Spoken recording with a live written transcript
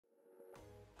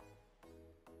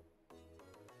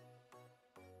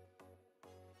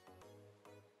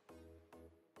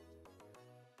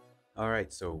All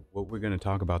right, so what we're going to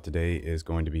talk about today is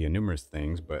going to be a numerous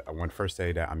things, but I want to first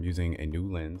say that I'm using a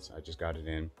new lens. I just got it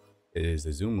in. It is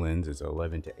a zoom lens. It's a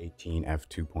 11 to 18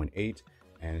 f2.8,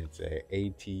 and it's a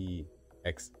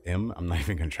ATXM. I'm not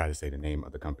even going to try to say the name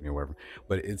of the company or whatever,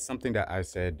 but it's something that I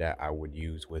said that I would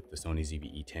use with the Sony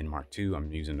ZV-E10 Mark II.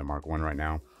 I'm using the Mark I right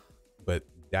now, but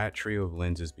that trio of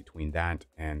lenses between that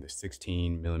and the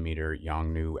 16 millimeter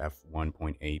Yongnuo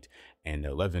f1.8 and the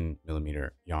 11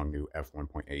 millimeter Yongnuo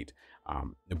f1.8,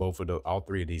 all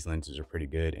three of these lenses are pretty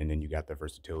good. And then you got the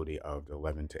versatility of the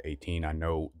 11 to 18. I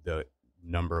know the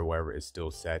number or whatever is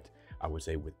still set, I would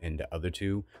say, within the other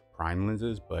two prime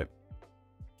lenses, but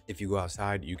if you go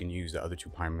outside, you can use the other two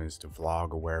prime lenses to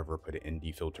vlog or wherever, put an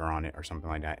ND filter on it or something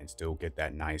like that and still get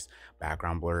that nice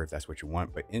background blur if that's what you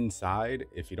want. But inside,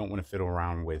 if you don't want to fiddle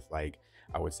around with, like,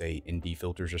 I would say ND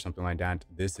filters or something like that,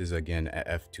 this is again at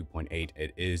f2.8.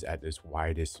 It is at this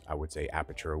widest, I would say,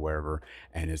 aperture or wherever,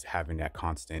 and is having that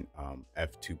constant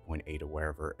f2.8 or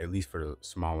wherever, at least for the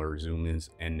smaller zoom lens.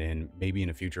 And then maybe in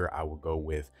the future, I will go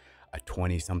with a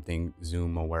 20 something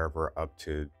zoom or wherever up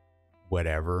to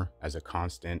whatever as a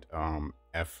constant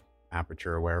f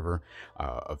aperture or wherever,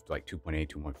 of like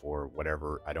 2.8, 2.4,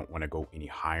 whatever. I don't want to go any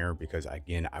higher because,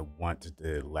 again, I want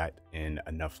to let in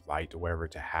enough light or wherever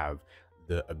to have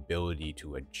the ability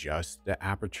to adjust the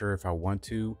aperture if I want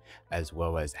to, as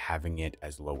well as having it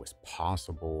as low as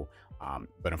possible.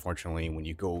 But unfortunately, when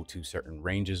you go to certain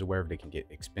ranges or wherever, they can get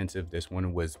expensive. This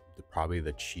one was probably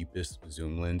the cheapest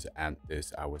zoom lens at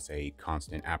this, I would say,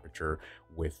 constant aperture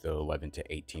with the 11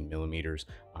 to 18 millimeters.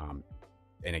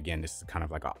 And again, this is kind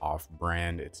of like an off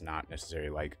brand. It's not necessarily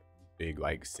like big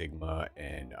like Sigma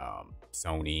and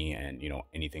Sony and, you know,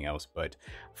 anything else. But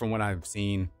from what I've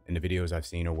seen in the videos I've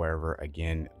seen or wherever,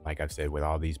 again, like I've said, with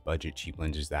all these budget cheap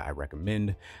lenses that I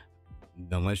recommend,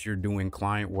 unless you're doing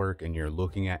client work and you're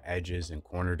looking at edges and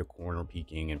corner to corner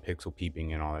peaking and pixel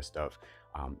peeping and all that stuff,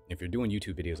 if you're doing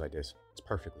YouTube videos like this, it's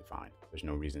perfectly fine. There's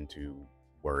no reason to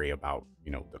worry about,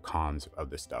 you know, the cons of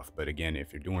this stuff. But again,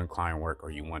 if you're doing client work or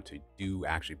you want to do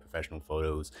actually professional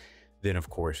photos, then of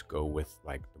course go with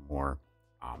like the more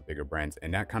bigger brands.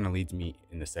 And that kind of leads me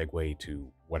in the segue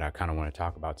to what I kind of want to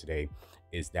talk about today,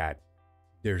 is that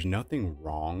there's nothing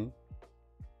wrong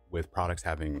with products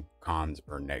having cons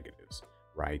or negatives,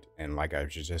 right? And like I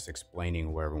was just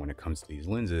explaining, wherever, when it comes to these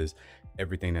lenses,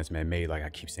 everything that's man-made, like I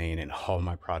keep saying in all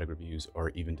my product reviews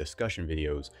or even discussion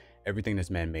videos, everything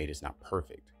that's man-made is not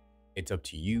perfect. It's up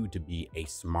to you to be a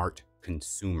smart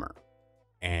consumer.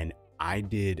 And I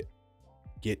did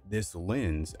get this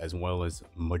lens as well as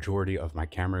majority of my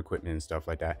camera equipment and stuff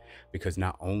like that, because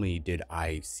not only did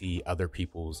I see other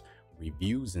people's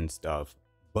reviews and stuff,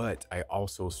 but I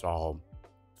also saw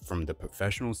from the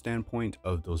professional standpoint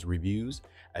of those reviews,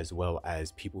 as well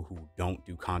as people who don't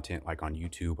do content like on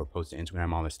YouTube or post to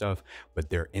Instagram, all this stuff, but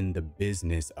they're in the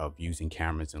business of using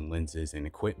cameras and lenses and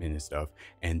equipment and stuff,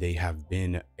 and they have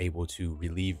been able to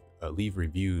leave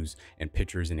reviews and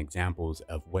pictures and examples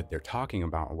of what they're talking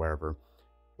about or wherever,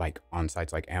 like on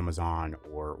sites like Amazon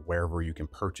or wherever you can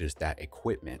purchase that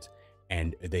equipment.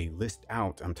 And they list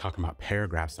out, I'm talking about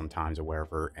paragraphs sometimes or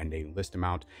wherever, and they list them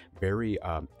out very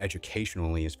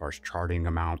educationally as far as charting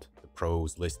them out, the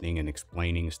pros, listening and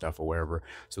explaining stuff or wherever.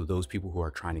 So those people who are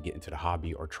trying to get into the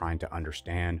hobby or trying to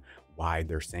understand why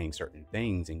they're saying certain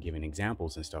things and giving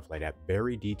examples and stuff like that,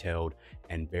 very detailed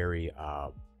and very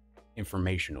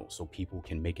informational, so people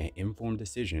can make an informed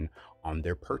decision on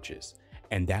their purchase.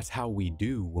 And that's how we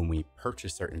do when we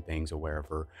purchase certain things or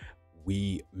wherever.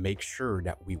 We make sure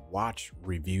that we watch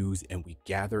reviews and we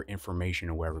gather information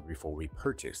or wherever before we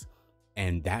purchase.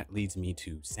 And that leads me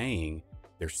to saying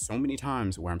there's so many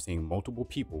times where I'm seeing multiple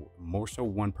people, more so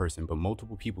one person, but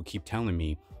multiple people keep telling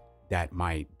me that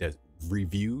the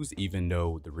reviews, even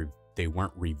though they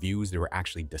weren't reviews, they were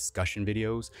actually discussion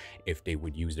videos, if they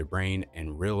would use their brain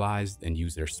and realize and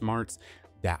use their smarts,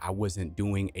 that I wasn't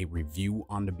doing a review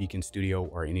on the Beacon Studio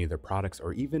or any of their products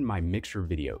or even my mixer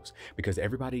videos, because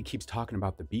everybody keeps talking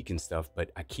about the Beacon stuff,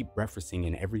 but I keep referencing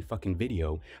in every fucking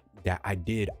video that I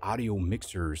did audio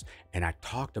mixers and I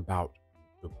talked about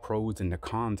the pros and the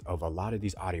cons of a lot of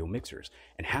these audio mixers,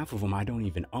 and half of them I don't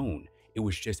even own. It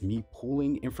was just me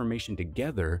pulling information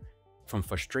together from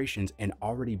frustrations and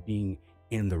already being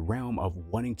in the realm of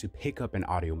wanting to pick up an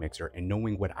audio mixer and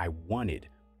knowing what I wanted.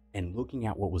 And looking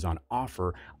at what was on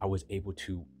offer, I was able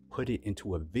to put it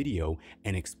into a video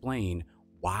and explain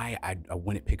why I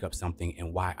wouldn't pick up something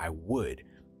and why I would.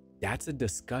 That's a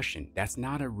discussion. That's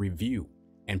not a review.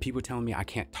 And people telling me I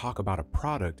can't talk about a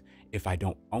product if I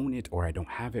don't own it or I don't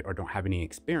have it or don't have any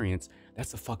experience,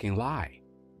 that's a fucking lie.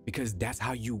 because that's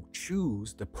how you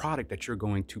choose the product that you're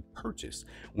going to purchase.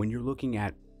 When you're looking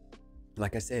at,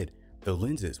 like I said, the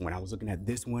lenses, when I was looking at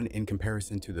this one in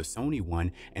comparison to the Sony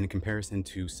one and in comparison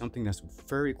to something that's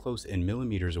very close in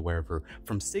millimeters or wherever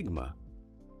from Sigma,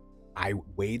 I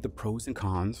weighed the pros and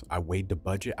cons. I weighed the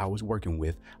budget I was working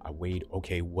with. I weighed,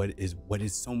 okay, what is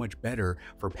so much better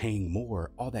for paying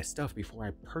more, all that stuff before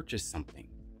I purchase something.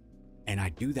 And I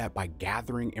do that by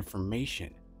gathering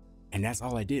information. And that's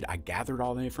all I did. I gathered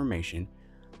all the information.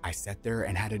 I sat there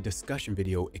and had a discussion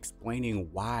video explaining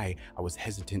why I was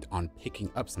hesitant on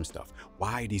picking up some stuff,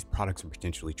 why these products are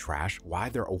potentially trash, why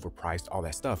they're overpriced, all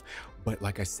that stuff. But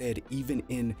like I said, even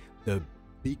in the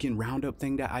Beacon Roundup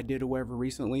thing that I did or whatever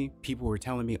recently, people were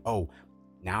telling me, oh,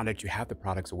 now that you have the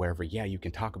products or whatever, yeah, you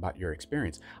can talk about your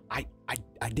experience. I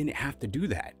didn't have to do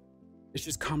that. It's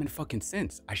just common fucking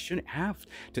sense. I shouldn't have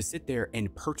to sit there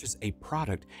and purchase a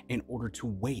product in order to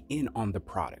weigh in on the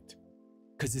product.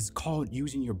 Because it's called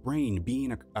using your brain,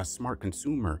 being a smart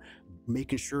consumer,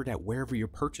 making sure that wherever you're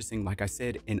purchasing, like I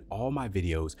said in all my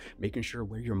videos, making sure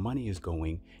where your money is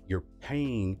going, you're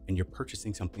paying and you're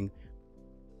purchasing something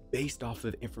based off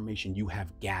of information you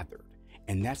have gathered.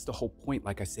 And that's the whole point,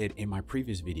 like I said in my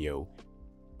previous video,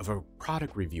 of a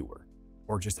product reviewer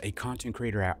or just a content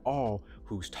creator at all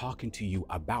who's talking to you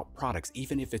about products,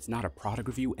 even if it's not a product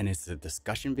review and it's a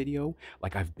discussion video.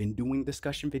 Like I've been doing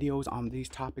discussion videos on these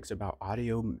topics about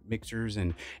audio mixers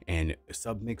and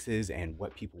sub mixes and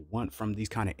what people want from these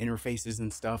kind of interfaces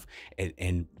and stuff.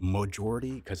 And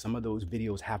majority, because some of those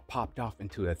videos have popped off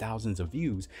into the thousands of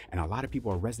views and a lot of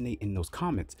people are resonating in those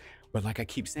comments. But like I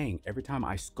keep saying, every time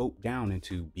I scope down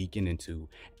into Beacon, into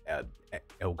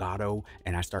Elgato,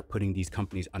 and I start putting these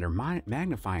companies under my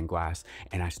magnifying glass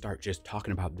and I start just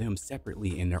talking about them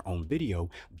separately in their own video,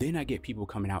 then I get people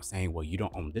coming out saying, well, you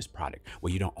don't own this product.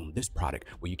 Well, you don't own this product.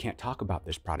 Well, you can't talk about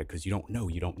this product because you don't know,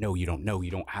 you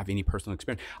don't have any personal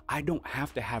experience. I don't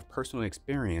have to have personal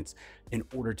experience in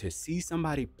order to see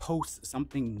somebody post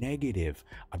something negative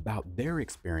about their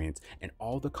experience and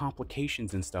all the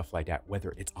complications and stuff like that,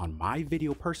 whether it's on my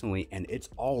video personally and it's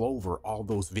all over all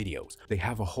those videos. They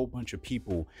have a whole bunch of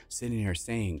people sitting there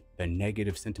saying the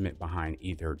negative sentiment behind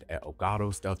either the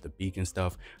Elgato stuff, the Beacon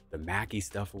stuff, the Mackie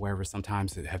stuff, or wherever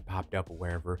sometimes it have popped up or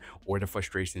wherever, or the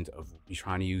frustrations of you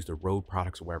trying to use the Rode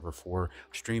products or wherever for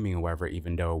streaming or wherever,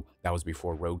 even though that was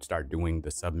before Rode started doing the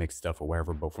submix stuff or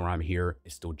wherever. But from I'm here,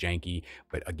 it's still janky.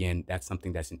 But again, that's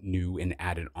something that's new and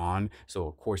added on. So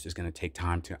of course it's going to take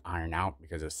time to iron out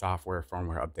because of software,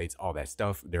 firmware updates, all that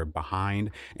stuff. They're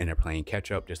behind and they're playing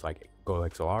catch up just like Go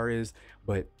XLR is.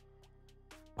 But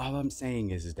all I'm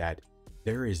saying is that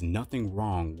there is nothing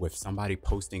wrong with somebody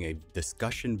posting a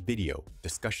discussion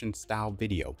style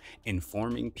video,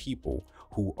 informing people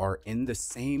who are in the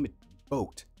same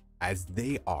boat as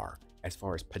they are, as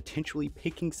far as potentially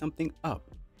picking something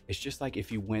up. It's just like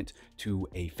if you went to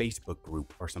a Facebook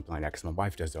group or something like that, because my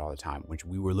wife does it all the time. When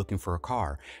we were looking for a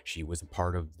car, she was a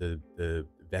part of the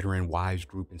veteran wives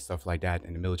group and stuff like that,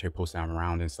 and the military posts down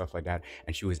around and stuff like that.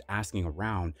 And she was asking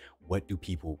around, what do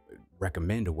people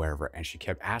recommend or wherever? And she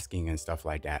kept asking and stuff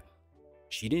like that.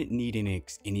 She didn't need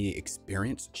any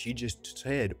experience. She just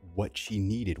said what she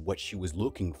needed, what she was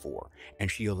looking for.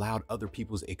 And she allowed other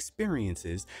people's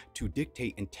experiences to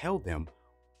dictate and tell them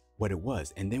what it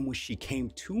was. And then when she came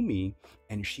to me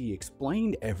and she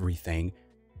explained everything,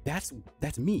 that's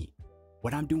me.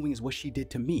 What I'm doing is what she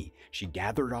did to me. She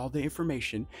gathered all the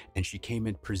information and she came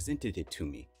and presented it to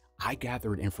me. I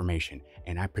gathered information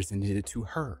and I presented it to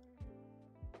her.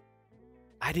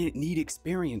 I didn't need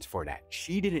experience for that.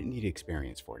 She didn't need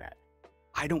experience for that.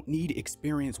 I don't need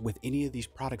experience with any of these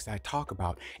products I talk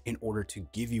about in order to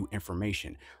give you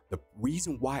information. The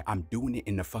reason why I'm doing it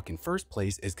in the fucking first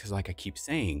place is because, like I keep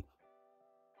saying,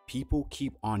 people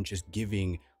keep on just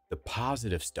giving the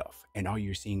positive stuff and all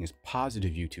you're seeing is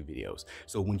positive YouTube videos.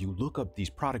 So when you look up these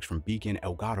products from Beacon,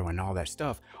 Elgato, and all that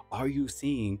stuff, all you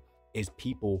seeing is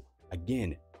people,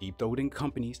 again, deep-throating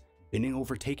companies, bending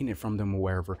over, taking it from them or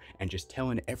wherever, and just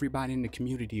telling everybody in the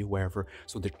community or wherever.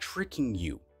 So they're tricking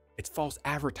you. It's false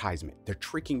advertisement. They're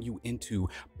tricking you into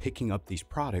picking up these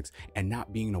products and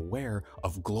not being aware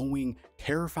of glowing,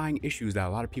 terrifying issues that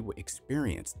a lot of people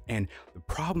experience. And the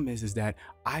problem is that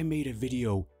I made a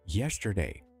video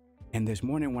yesterday, and this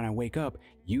morning when I wake up,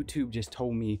 YouTube just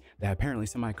told me that apparently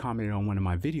somebody commented on one of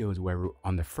my videos where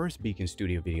on the first Beacon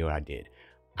Studio video I did.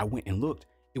 I went and looked.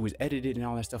 It was edited and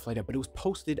all that stuff like that, but it was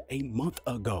posted a month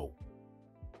ago.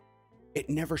 It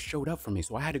never showed up for me,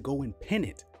 so I had to go and pin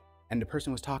it. And the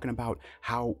person was talking about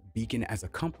how Beacon as a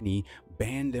company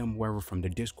banned them wherever from the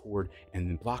Discord and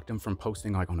then blocked them from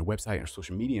posting like on the website or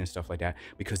social media and stuff like that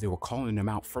because they were calling them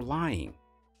out for lying.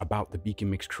 about the Beacon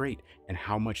Mix crate and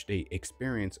how much they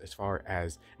experience as far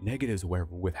as negatives or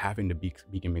whatever with having the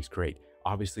Beacon Mix crate.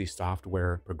 Obviously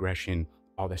software progression,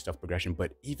 all that stuff progression,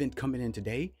 but even coming in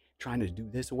today, trying to do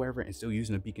this or whatever and still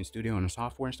using the Beacon Studio and the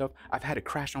software and stuff, I've had it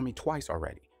crash on me twice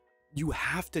already. You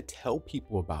have to tell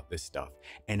people about this stuff.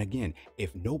 And again,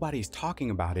 if nobody's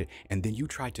talking about it and then you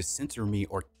try to censor me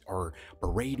or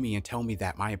berate me and tell me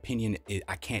that my opinion is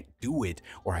I can't do it,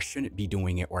 or I shouldn't be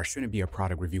doing it, or I shouldn't be a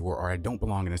product reviewer, or I don't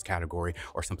belong in this category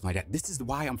or something like that. This is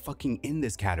why I'm fucking in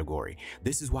this category.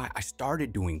 This is why I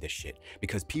started doing this shit,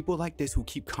 because people like this who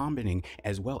keep commenting,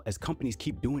 as well as companies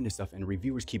keep doing this stuff and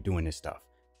reviewers keep doing this stuff.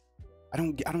 I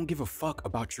don't give a fuck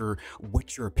about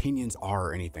what your opinions are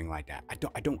or anything like that.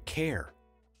 I don't care.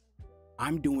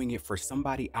 I'm doing it for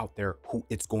somebody out there who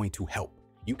it's going to help.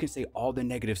 You can say all the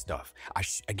negative stuff.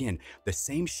 Again, the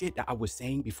same shit that I was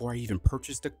saying before I even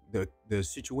purchased the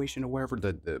situation or wherever,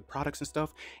 the products and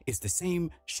stuff, is the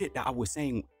same shit that I was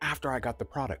saying after I got the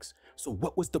products. So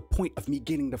what was the point of me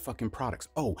getting the fucking products?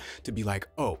 Oh, to be like,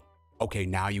 oh, okay,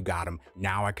 now you got them.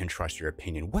 Now I can trust your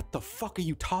opinion. What the fuck are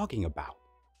you talking about?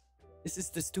 This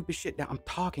is the stupid shit that I'm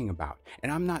talking about.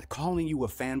 And I'm not calling you a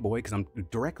fanboy because I'm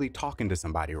directly talking to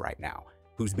somebody right now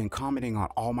who's been commenting on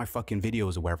all my fucking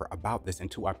videos or whatever about this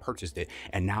until I purchased it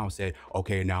and now said,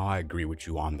 okay, now I agree with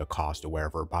you on the cost or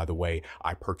whatever. By the way,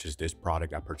 I purchased this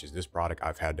product.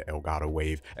 I've had the Elgato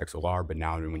Wave XLR, but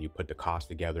now when you put the cost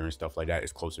together and stuff like that,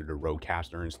 it's closer to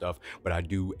Rodecaster and stuff. But I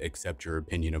do accept your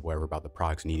opinion of whatever about the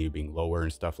products needing being lower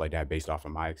and stuff like that based off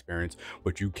of my experience.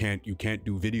 But you can't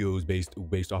do videos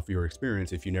based off of your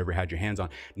experience if you never had your hands on.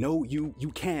 No, you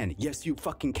can. Yes, you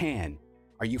fucking can.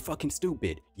 Are you fucking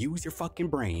stupid? Use your fucking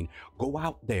brain, go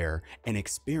out there and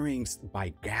experience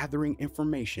by gathering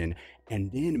information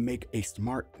and then make a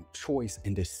smart choice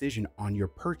and decision on your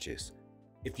purchase.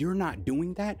 If you're not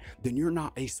doing that, then you're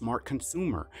not a smart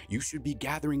consumer. You should be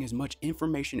gathering as much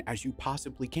information as you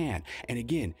possibly can. And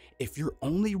again, if you're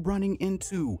only running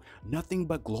into nothing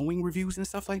but glowing reviews and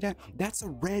stuff like that, that's a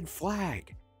red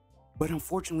flag. But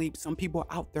unfortunately, some people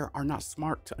out there are not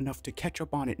smart enough to catch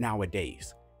up on it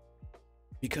nowadays.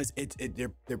 Because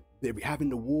they're having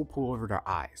the wool pull over their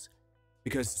eyes,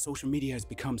 because social media has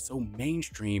become so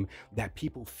mainstream that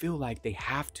people feel like they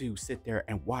have to sit there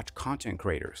and watch content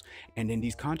creators. And then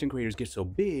these content creators get so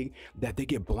big that they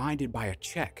get blinded by a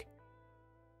check,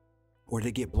 or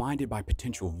they get blinded by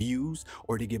potential views,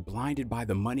 or they get blinded by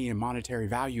the money and monetary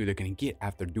value they're going to get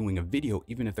after doing a video,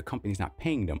 even if the company's not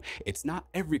paying them. It's not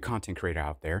every content creator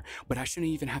out there, but I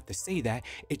shouldn't even have to say that.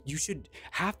 You should,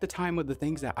 half the time of the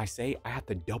things that I say, I have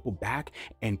to double back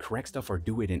and correct stuff or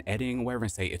do it in editing or whatever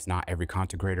and say it's not every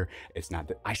content creator. It's not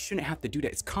that. I shouldn't have to do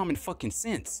that. It's common fucking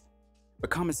sense. But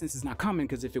common sense is not common,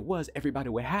 because if it was, everybody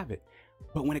would have it.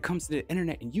 But when it comes to the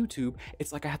internet and YouTube,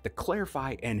 it's like I have to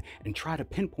clarify and try to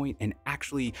pinpoint and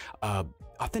actually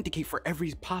authenticate for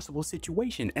every possible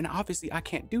situation. And obviously I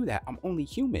can't do that. I'm only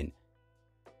human.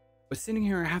 But sitting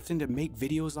here and having to make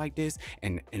videos like this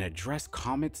and address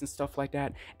comments and stuff like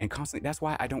that, and constantly, that's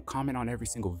why I don't comment on every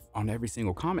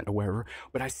single comment or whatever.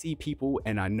 But I see people,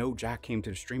 and I know Jack came to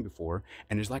the stream before,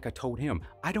 and it's like I told him,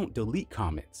 I don't delete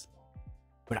comments.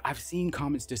 But I've seen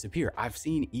comments disappear. I've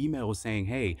seen emails saying,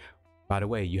 hey, by the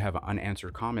way, you have an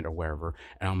unanswered comment or wherever.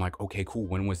 And I'm like, okay, cool.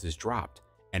 When was this dropped?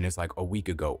 And it's like a week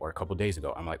ago or a couple days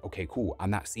ago. I'm like, okay, cool. I'm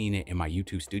not seeing it in my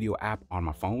YouTube Studio app on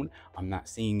my phone. I'm not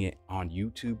seeing it on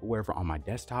YouTube or wherever on my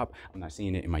desktop. I'm not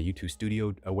seeing it in my YouTube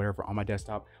Studio or wherever on my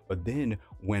desktop. But then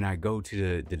when I go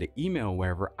to the email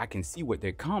wherever, I can see what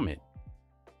they comment.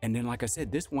 And then, like I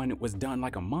said, this one was done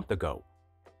like a month ago,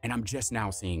 and I'm just now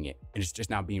seeing it, and it's just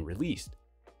now being released.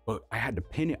 But I had to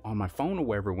pin it on my phone or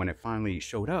wherever when it finally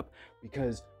showed up,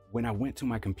 because when I went to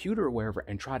my computer or wherever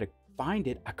and tried to find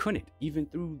it, I couldn't, even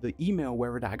through the email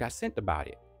wherever that I got sent about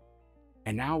it.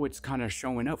 And now it's kind of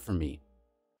showing up for me.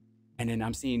 And then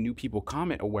I'm seeing new people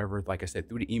comment or wherever, like I said,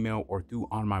 through the email or through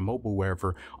on my mobile,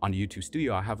 wherever on the YouTube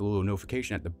Studio, I have a little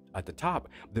notification at the top.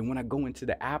 But then when I go into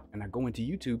the app and I go into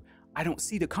YouTube, I don't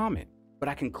see the comment. But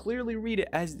I can clearly read it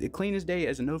as the clean as day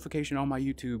as a notification on my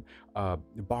YouTube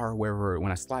bar, wherever,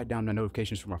 when I slide down the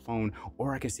notifications from my phone,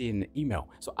 or I can see it in the email.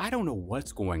 So I don't know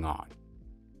what's going on.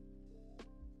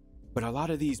 But a lot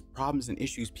of these problems and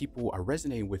issues people are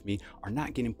resonating with me are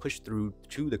not getting pushed through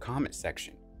to the comment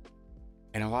section.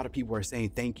 And a lot of people are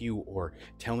saying thank you, or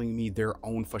telling me their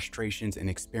own frustrations and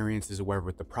experiences or whatever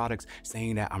with the products,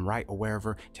 saying that I'm right or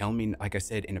wherever, telling me, like I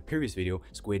said in a previous video,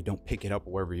 Squid, don't pick it up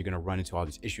or wherever, you're going to run into all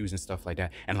these issues and stuff like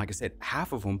that. And like I said,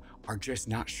 half of them are just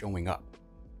not showing up.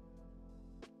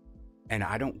 And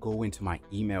I don't go into my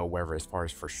email wherever as far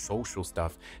as for social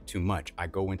stuff too much. I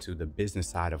go into the business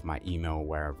side of my email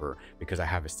wherever because I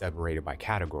have it separated by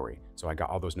category. So I got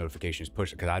all those notifications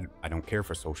pushed because I don't care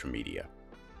for social media.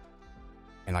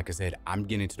 And like I said, I'm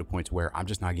getting to the point where I'm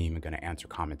just not even going to answer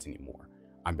comments anymore.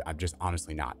 I'm just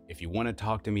honestly not. If you want to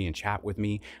talk to me and chat with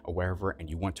me or wherever, and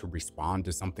you want to respond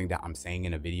to something that I'm saying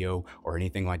in a video or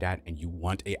anything like that, and you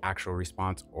want an actual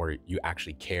response or you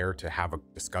actually care to have a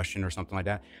discussion or something like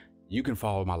that, you can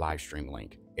follow my live stream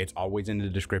link. It's always in the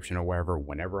description or wherever.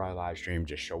 Whenever I live stream,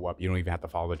 just show up. You don't even have to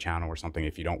follow the channel or something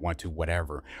if you don't want to,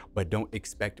 whatever. But don't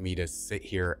expect me to sit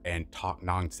here and talk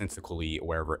nonsensically or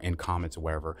wherever in comments or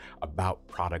wherever about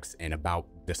products and about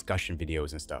discussion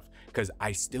videos and stuff, because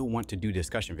I still want to do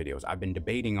discussion videos. I've been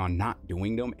debating on not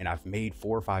doing them, and I've made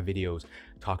 4 or 5 videos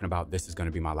talking about this is going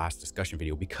to be my last discussion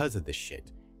video because of this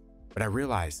shit. But I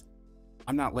realized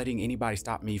I'm not letting anybody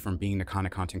stop me from being the kind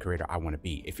of content creator I want to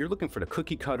be. If you're looking for the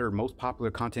cookie cutter, most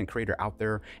popular content creator out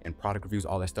there and product reviews,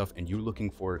 all that stuff, and you're looking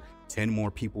for 10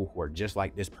 more people who are just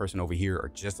like this person over here or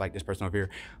just like this person over here,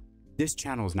 this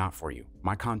channel is not for you.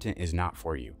 My content is not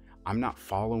for you. I'm not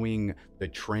following the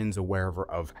trends or wherever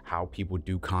of how people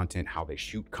do content, how they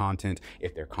shoot content.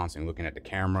 If they're constantly looking at the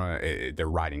camera, they're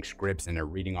writing scripts and they're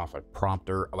reading off a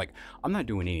prompter. Like, I'm not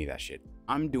doing any of that shit.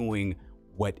 I'm doing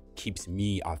what keeps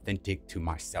me authentic to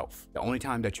myself. The only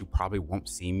time that you probably won't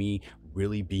see me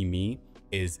really be me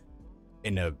is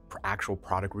in a actual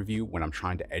product review when I'm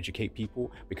trying to educate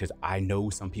people, because I know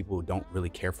some people don't really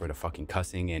care for the fucking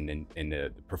cussing and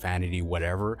the profanity,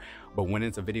 whatever. But when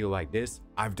it's a video like this,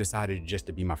 I've decided just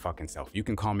to be my fucking self. You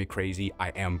can call me crazy. I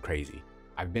am crazy.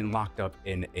 I've been locked up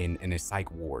in a psych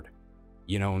ward.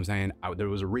 You know what I'm saying? There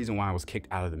was a reason why I was kicked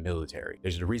out of the military.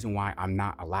 There's a reason why I'm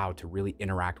not allowed to really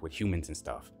interact with humans and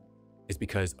stuff. It's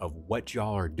because of what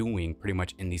y'all are doing pretty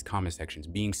much in these comment sections,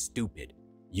 being stupid.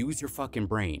 Use your fucking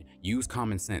brain, use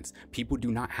common sense. People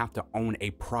do not have to own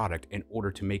a product in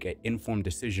order to make an informed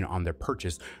decision on their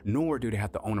purchase, nor do they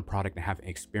have to own a product and have an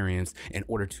experience in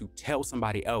order to tell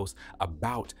somebody else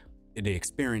about the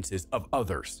experiences of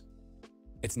others.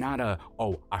 It's not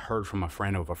oh, I heard from a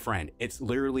friend of a friend. It's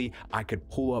literally, I could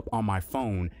pull up on my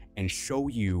phone and show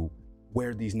you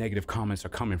where these negative comments are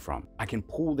coming from. I can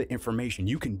pull the information.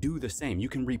 You can do the same. You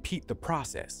can repeat the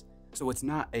process. So it's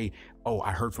not oh,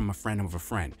 I heard from a friend of a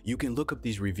friend. You can look up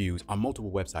these reviews on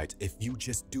multiple websites if you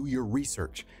just do your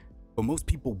research. But most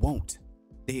people won't.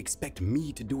 They expect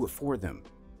me to do it for them.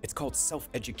 It's called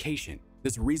self-education.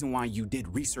 There's a reason why you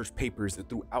did research papers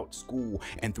throughout school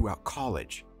and throughout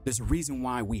college. There's a reason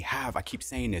why we have, I keep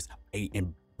saying this, a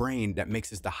brain that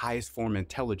makes us the highest form of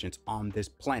intelligence on this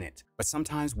planet. But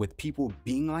sometimes with people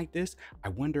being like this, I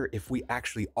wonder if we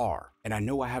actually are. And I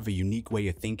know I have a unique way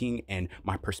of thinking and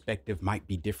my perspective might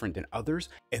be different than others.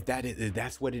 If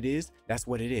that's what it is, that's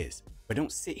what it is. But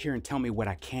don't sit here and tell me what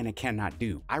I can and cannot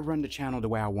do. I run the channel the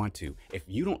way I want to. If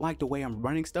you don't like the way I'm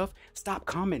running stuff, stop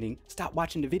commenting, stop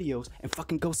watching the videos, and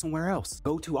fucking go somewhere else.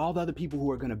 Go to all the other people who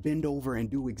are gonna bend over and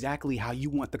do exactly how you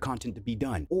want the content to be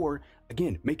done. Or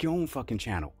again, make your own fucking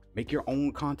channel. Make your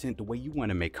own content the way you want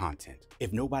to make content.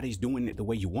 If nobody's doing it the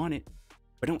way you want it,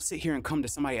 but don't sit here and come to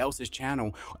somebody else's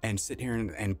channel and sit here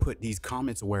and put these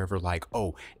comments or wherever like,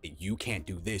 oh, you can't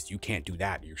do this, you can't do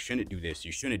that, you shouldn't do this,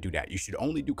 you shouldn't do that, you should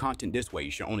only do content this way,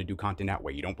 you should only do content that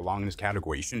way, you don't belong in this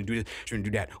category, you shouldn't do this, shouldn't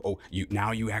do that. Oh,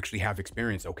 now you actually have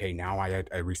experience. Okay, now I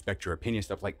respect your opinion.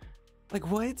 Stuff like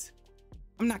what?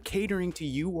 I'm not catering to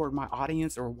you or my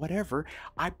audience or whatever.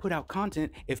 I put out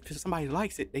content. If somebody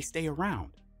likes it, they stay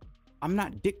around. I'm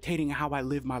not dictating how I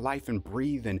live my life and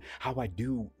breathe and how I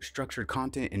do structured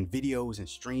content and videos and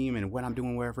stream and what I'm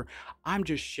doing wherever. I'm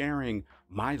just sharing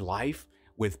my life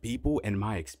with people and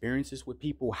my experiences with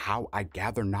people, how I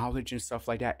gather knowledge and stuff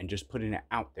like that, and just putting it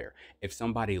out there. If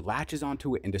somebody latches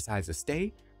onto it and decides to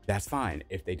stay, that's fine.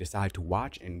 If they decide to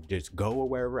watch and just go or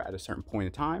wherever at a certain point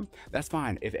in time, that's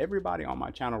fine. If everybody on my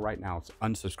channel right now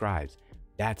unsubscribes,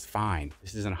 that's fine.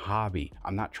 This isn't a hobby.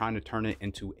 I'm not trying to turn it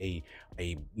into a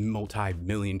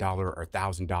multi-million-dollar or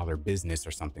 $1,000 business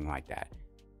or something like that.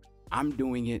 I'm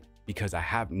doing it because I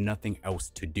have nothing else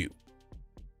to do.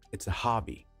 It's a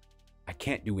hobby. I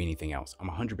can't do anything else. I'm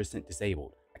 100%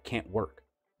 disabled. I can't work.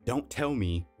 Don't tell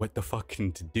me what the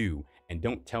fucking to do, and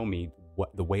don't tell me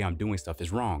what the way I'm doing stuff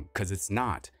is wrong, because it's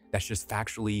not. That's just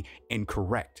factually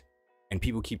incorrect. And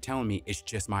people keep telling me it's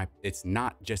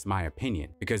not just my opinion,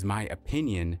 because my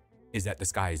opinion is that the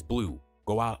sky is blue.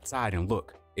 Go outside and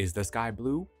look. Is the sky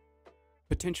blue?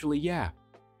 Potentially, yeah.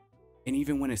 And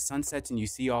even when it sunsets and you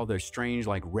see all the strange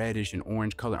like reddish and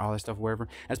orange color, all that stuff, wherever,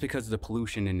 that's because of the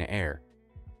pollution in the air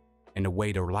and the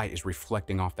way the light is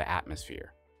reflecting off the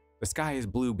atmosphere. The sky is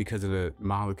blue because of the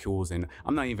molecules, and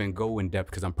I'm not even go in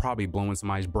depth because I'm probably blowing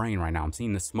somebody's brain right now. I'm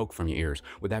seeing the smoke from your ears.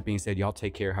 With that being said, y'all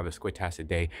take care. Have a squid-tastic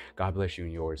day. God bless you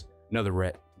and yours. Another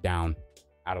ret down,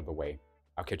 out of the way.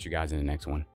 I'll catch you guys in the next one.